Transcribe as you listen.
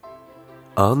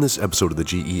On this episode of the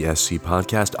GESC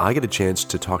podcast, I get a chance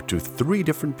to talk to 3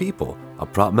 different people: a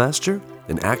prop master,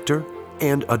 an actor,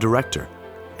 and a director.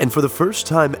 And for the first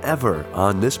time ever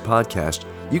on this podcast,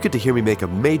 you get to hear me make a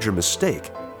major mistake.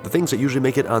 The things that usually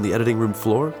make it on the editing room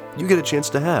floor, you get a chance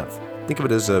to have. Think of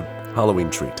it as a Halloween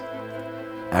treat.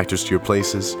 Actors to your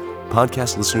places,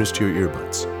 podcast listeners to your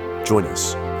earbuds. Join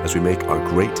us as we make our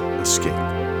great escape.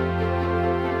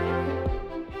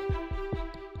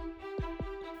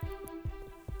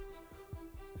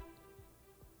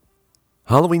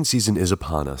 Halloween season is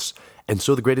upon us, and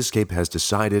so The Great Escape has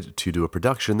decided to do a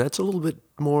production that's a little bit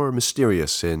more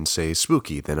mysterious and, say,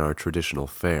 spooky than our traditional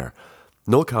fare.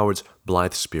 Noel Coward's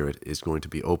Blithe Spirit is going to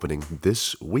be opening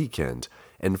this weekend,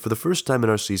 and for the first time in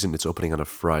our season, it's opening on a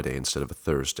Friday instead of a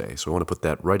Thursday. So I want to put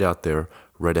that right out there,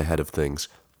 right ahead of things.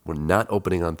 We're not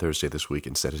opening on Thursday this week,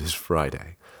 instead it is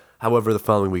Friday. However, the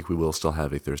following week we will still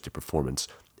have a Thursday performance,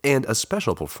 and a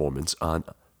special performance on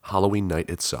Halloween night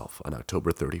itself, on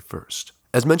October 31st.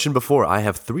 As mentioned before, I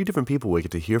have 3 different people we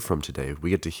get to hear from today.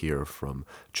 We get to hear from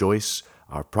Joyce,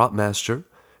 our prop master,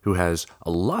 who has a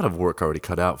lot of work already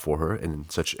cut out for her in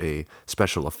such a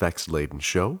special effects-laden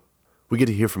show. We get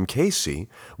to hear from Casey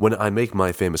when I make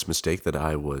my famous mistake that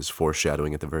I was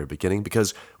foreshadowing at the very beginning,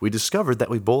 because we discovered that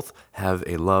we both have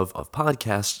a love of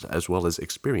podcasts as well as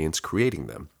experience creating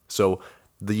them. So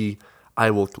the I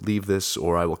will leave this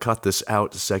or I will cut this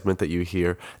out segment that you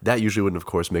hear, that usually wouldn't, of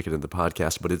course, make it into the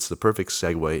podcast, but it's the perfect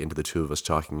segue into the 2 of us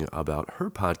talking about her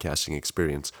podcasting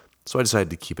experience, so I decided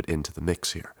to keep it into the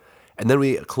mix here. And then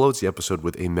we close the episode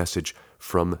with a message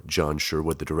from John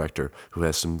Sherwood, the director, who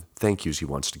has some thank yous he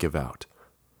wants to give out.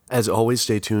 As always,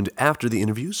 stay tuned after the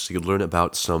interviews so you'll learn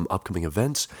about some upcoming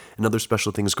events and other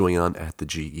special things going on at the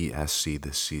GESC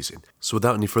this season. So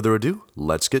without any further ado,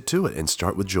 let's get to it and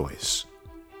start with Joyce.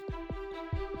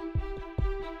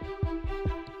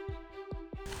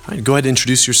 All right, go ahead and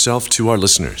introduce yourself to our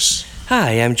listeners.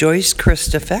 Hi, I'm Joyce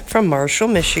Christofek from Marshall,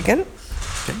 Michigan.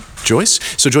 Okay. Joyce?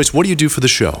 So Joyce, what do you do for the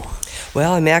show?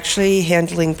 Well, I'm actually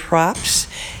handling props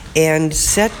and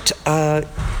set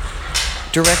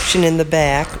direction in the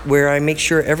back, where I make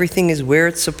sure everything is where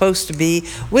it's supposed to be,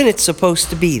 when it's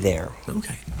supposed to be there.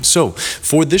 Okay. So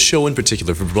for this show in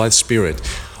particular, for Blithe Spirit,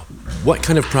 what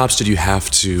kind of props did you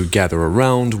have to gather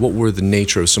around? What were the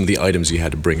nature of some of the items you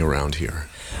had to bring around here?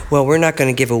 Well, we're not going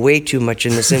to give away too much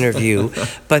in this interview,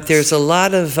 but there's a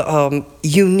lot of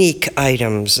unique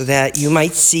items that you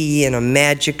might see in a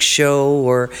magic show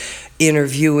or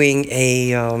interviewing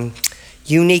a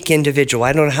unique individual.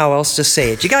 I don't know how else to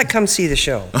say it. You got to come see the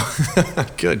show.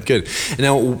 Good.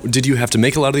 Now, did you have to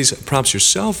make a lot of these props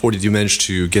yourself, or did you manage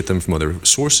to get them from other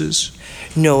sources?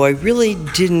 No, I really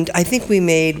didn't. I think we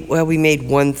made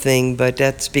one thing, but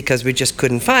that's because we just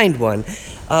couldn't find one.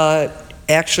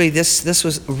 Actually, this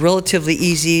was relatively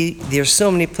easy. There's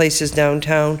so many places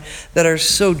downtown that are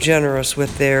so generous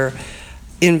with their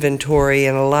inventory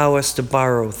and allow us to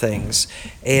borrow things.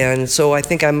 And so I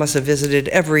think I must have visited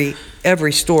every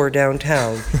store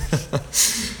downtown.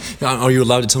 Now, are you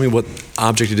allowed to tell me what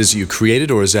object it is that you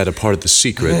created, or is that a part of the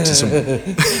secret?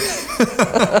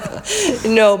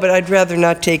 No, but I'd rather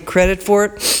not take credit for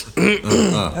it.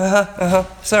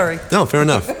 Sorry. No, fair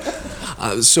enough.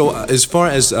 So as far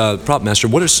as prop master,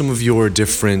 what are some of your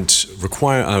different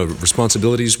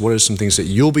responsibilities? What are some things that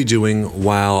you'll be doing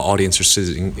while audience are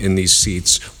sitting in these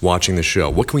seats watching the show?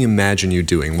 What can we imagine you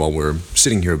doing while we're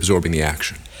sitting here absorbing the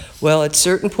action? Well, at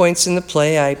certain points in the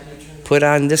play, I put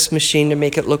on this machine to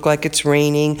make it look like it's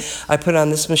raining. I put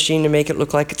on this machine to make it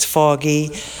look like it's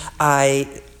foggy.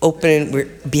 We're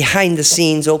behind the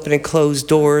scenes, open and close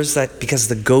doors because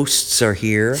the ghosts are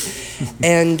here.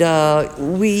 And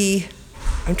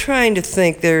I'm trying to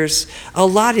think, there's a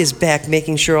lot is back,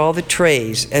 making sure all the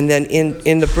trays, and then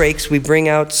in the breaks we bring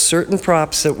out certain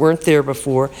props that weren't there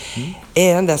before,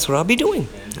 and that's what I'll be doing.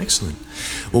 Excellent.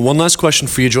 Well, one last question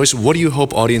for you, Joyce. What do you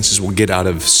hope audiences will get out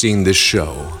of seeing this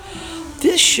show?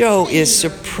 This show is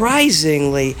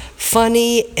surprisingly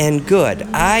funny and good.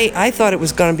 I thought it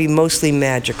was going to be mostly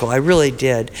magical. I really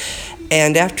did.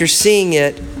 And after seeing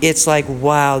it, it's like,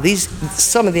 wow,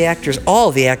 some of the actors,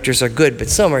 all the actors are good, but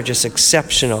some are just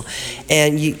exceptional.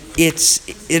 And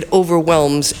it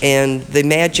overwhelms, and the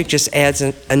magic just adds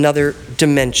another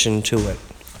dimension to it.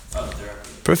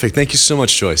 Perfect. Thank you so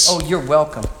much, Joyce. Oh, you're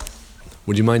welcome.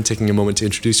 Would you mind taking a moment to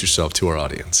introduce yourself to our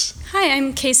audience? Hi,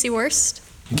 I'm Casey Worst.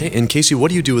 Okay, and Casey, what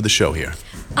do you do with the show here?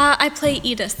 I play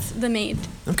Edith, the maid.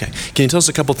 Okay. Can you tell us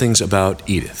a couple things about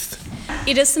Edith?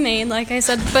 Edith's the maid, like I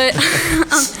said, but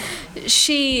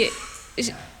she's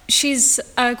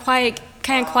a quiet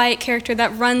kind of quiet character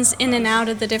that runs in and out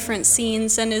of the different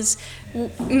scenes and is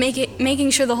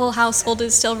making sure the whole household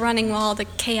is still running while all the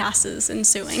chaos is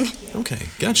ensuing. Okay,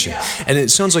 gotcha. And it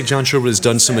sounds like John Sherwood has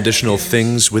done some additional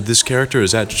things with this character.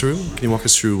 Is that true? Can you walk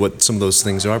us through what some of those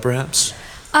things are, perhaps?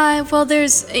 Well,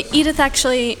 there's Edith.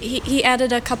 Actually, he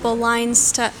added a couple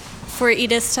lines for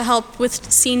Edith to help with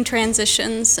scene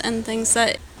transitions and things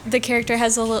that the character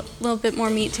has a little bit more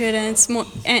meat to it, and it's more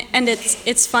and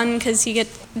it's fun because you get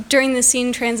during the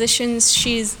scene transitions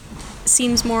she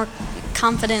seems more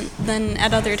confident than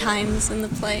at other times in the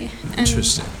play. And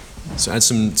Interesting. So add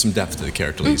some depth to the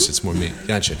character, at least. It's more meat.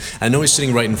 Gotcha. I know he's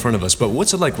sitting right in front of us, but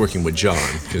what's it like working with John?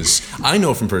 Because I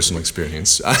know from personal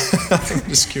experience. I'm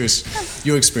just curious,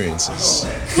 your experiences.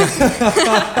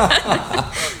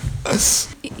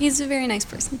 He's a very nice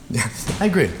person. Yeah, I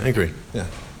agree. Yeah.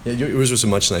 Yours was a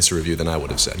much nicer review than I would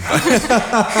have said.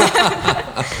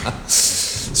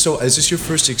 So, is this your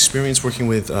first experience working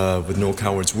with Noel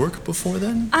Coward's work before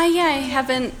then? Yeah, I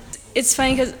haven't. It's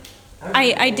funny because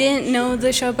I didn't know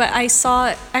the show, but I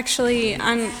saw actually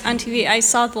on TV. I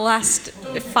saw the last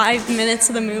 5 minutes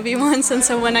of the movie once, and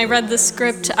so when I read the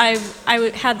script, I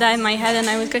had that in my head, and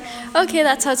I was going, okay,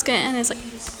 that's how it's going to end. It's like,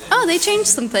 oh, they changed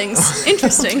some things.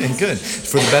 Interesting. Okay, good.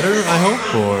 For the better, I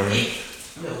hope, or?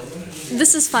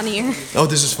 This is funnier. Oh,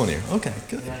 this is funnier. Okay,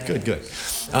 good.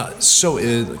 So,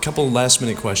 a couple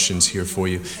last-minute questions here for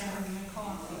you.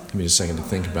 Give me just a second to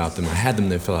think about them. I had them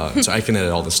to fill out, so I can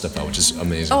edit all this stuff out, which is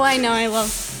amazing. Oh, I know. I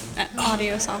love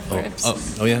audio software.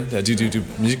 Oh yeah? Do you do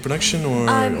music production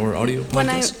or audio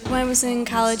podcasts? When I was in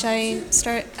college, I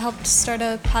helped start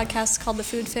a podcast called The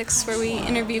Food Fix, where we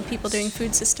interview people doing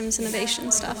food systems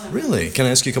innovation stuff. Really? Can I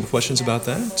ask you a couple questions about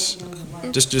that?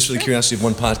 Just for the curiosity of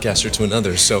one podcaster to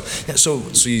another. So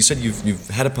you said you've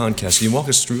had a podcast. Can you walk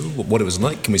us through what it was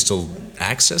like? Can we still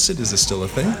access it? Is this still a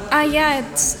thing? Yeah,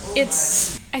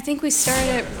 it's. I think we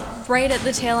started right at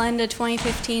the tail end of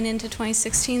 2015 into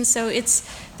 2016. So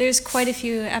there's quite a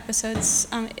few episodes.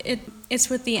 It's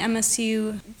with the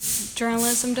MSU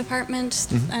journalism department,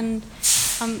 and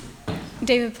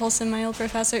David Polson, my old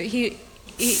professor, he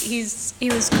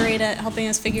was great at helping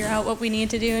us figure out what we need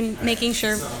to do and making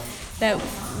sure that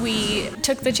we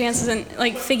took the chances and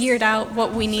figured out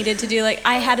what we needed to do.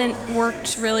 I hadn't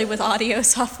worked really with audio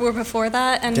software before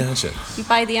that, and Gotcha.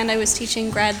 By the end I was teaching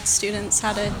grad students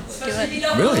how to do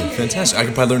it. Really? Fantastic. I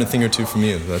could probably learn a thing or two from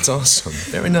you. That's awesome.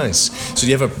 Very nice. So do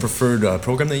you have a preferred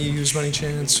program that you use by any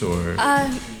chance, or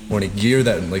any gear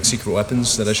that secret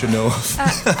weapons that I should know of?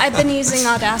 I've been using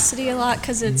Audacity a lot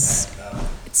because it's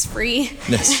free,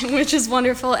 Yes. which is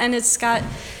wonderful, and it's got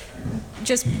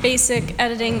just basic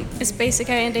editing. It's basic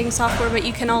editing software, but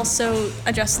you can also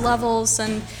adjust levels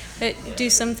and do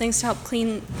some things to help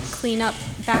clean up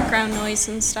background noise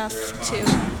and stuff too.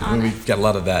 We've got a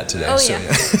lot of that today. Oh, so,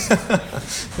 yeah.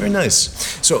 Very nice.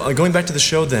 So going back to the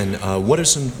show then, what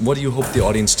do you hope the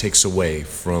audience takes away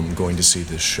from going to see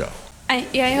this show?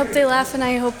 I hope they laugh, and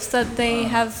I hope that they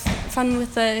have fun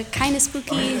with the kind of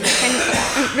spooky,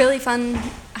 really fun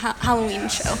Halloween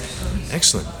show.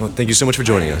 Excellent. Well, thank you so much for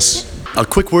joining us. A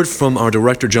quick word from our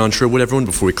director, John Sherwood, everyone,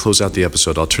 before we close out the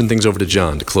episode. I'll turn things over to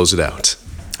John to close it out.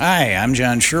 Hi, I'm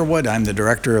John Sherwood. I'm the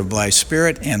director of Blithe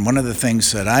Spirit, and one of the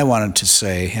things that I wanted to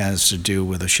say has to do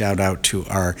with a shout out to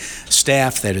our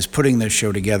staff that is putting this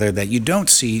show together that you don't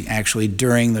see actually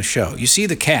during the show. You see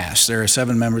the cast. There are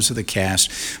 7 members of the cast,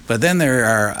 but then there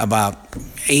are about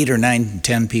 8 or 9,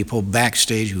 10 people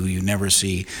backstage who you never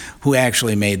see who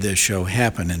actually made this show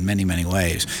happen in many, many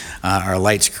ways. Our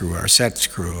lights crew, our sets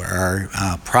crew, our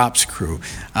props crew,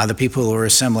 the people who are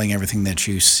assembling everything that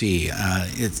you see.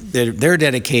 Their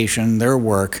dedication, their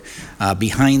work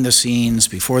behind the scenes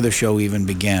before the show even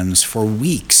begins for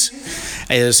weeks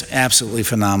is absolutely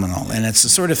phenomenal. And it's the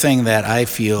sort of thing that I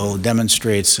feel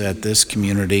demonstrates that this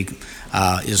community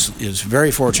is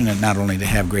very fortunate not only to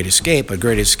have Great Escape, but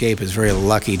Great Escape is very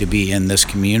lucky to be in this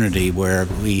community where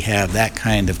we have that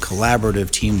kind of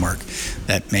collaborative teamwork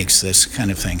that makes this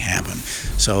kind of thing happen.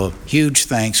 So huge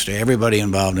thanks to everybody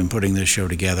involved in putting this show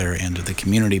together and to the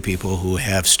community people who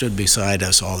have stood beside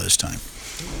us all this time.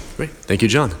 Great. Thank you,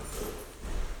 John.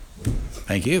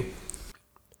 Thank you.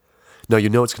 Now, you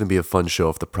know it's going to be a fun show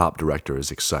if the prop director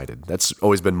is excited. That's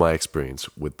always been my experience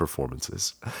with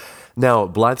performances. Now,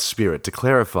 Blithe Spirit, to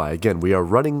clarify, again, we are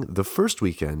running the first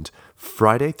weekend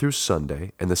Friday through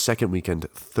Sunday and the second weekend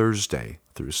Thursday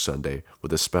through Sunday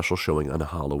with a special showing on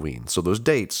Halloween. So those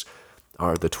dates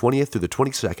are the 20th through the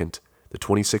 22nd, the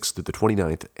 26th through the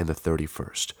 29th, and the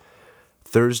 31st.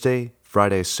 Thursday,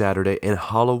 Friday, Saturday, and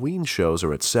Halloween shows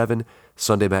are at 7.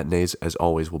 Sunday matinees, as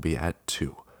always, will be at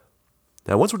 2.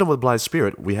 Now, once we're done with Blithe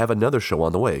Spirit, we have another show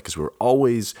on the way because we're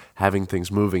always having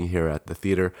things moving here at the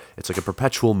theater. It's like a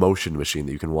perpetual motion machine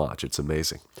that you can watch. It's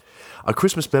amazing. A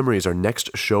Christmas Memory is our next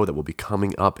show that will be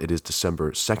coming up. It is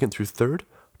December 2nd through 3rd,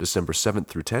 December 7th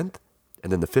through 10th,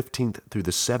 and then the 15th through the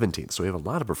 17th. So we have a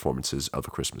lot of performances of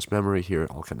A Christmas Memory here,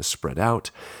 all kind of spread out.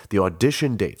 The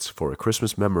audition dates for A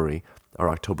Christmas Memory are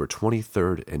October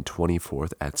 23rd and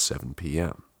 24th at 7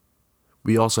 p.m.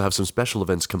 We also have some special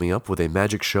events coming up with a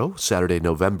magic show Saturday,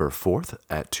 November 4th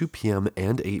at 2 p.m.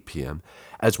 and 8 p.m.,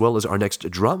 as well as our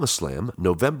next Drama Slam,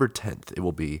 November 10th. It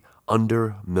will be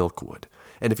Under Milkwood.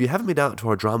 And if you haven't been out to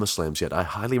our Drama Slams yet, I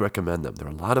highly recommend them. They're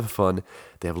a lot of fun.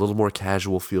 They have a little more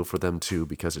casual feel for them, too,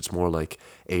 because it's more like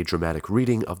a dramatic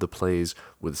reading of the plays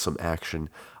with some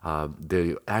action.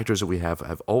 The actors that we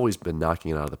have always been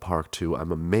knocking it out of the park, too.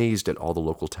 I'm amazed at all the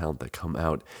local talent that come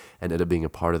out and end up being a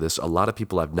part of this. A lot of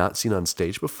people I've not seen on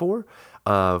stage before,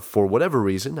 for whatever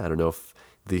reason. I don't know if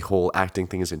the whole acting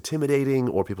thing is intimidating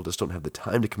or people just don't have the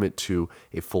time to commit to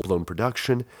a full-blown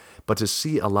production. But to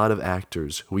see a lot of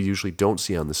actors who we usually don't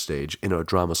see on the stage in our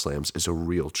Drama Slams is a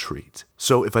real treat.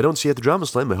 So if I don't see you at the Drama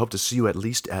Slam, I hope to see you at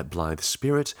least at Blithe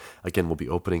Spirit. Again, we'll be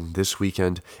opening this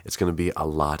weekend. It's going to be a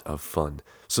lot of fun.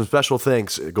 Some special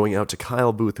thanks going out to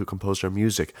Kyle Booth, who composed our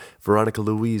music, Veronica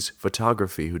Louise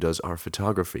Photography, who does our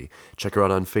photography. Check her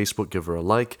out on Facebook, give her a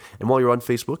like. And while you're on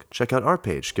Facebook, check out our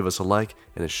page. Give us a like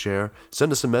and a share.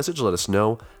 Send us a message. Let us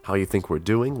know how you think we're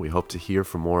doing. We hope to hear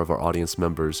from more of our audience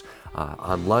members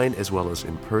online as well as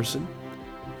in person.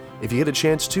 If you get a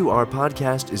chance to, our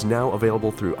podcast is now available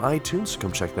through iTunes, so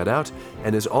come check that out.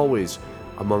 And as always,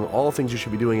 among all things you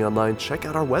should be doing online, check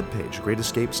out our webpage,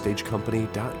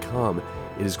 greatescapestagecompany.com.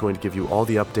 It is going to give you all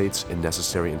the updates and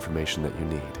necessary information that you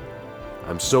need.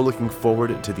 I'm so looking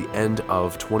forward to the end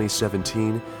of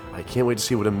 2017. I can't wait to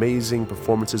see what amazing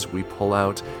performances we pull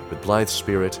out with Blithe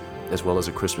Spirit, as well as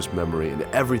A Christmas Memory and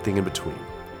everything in between.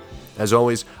 As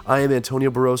always, I am Antonio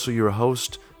Barroso, your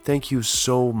host. Thank you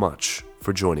so much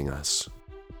for joining us.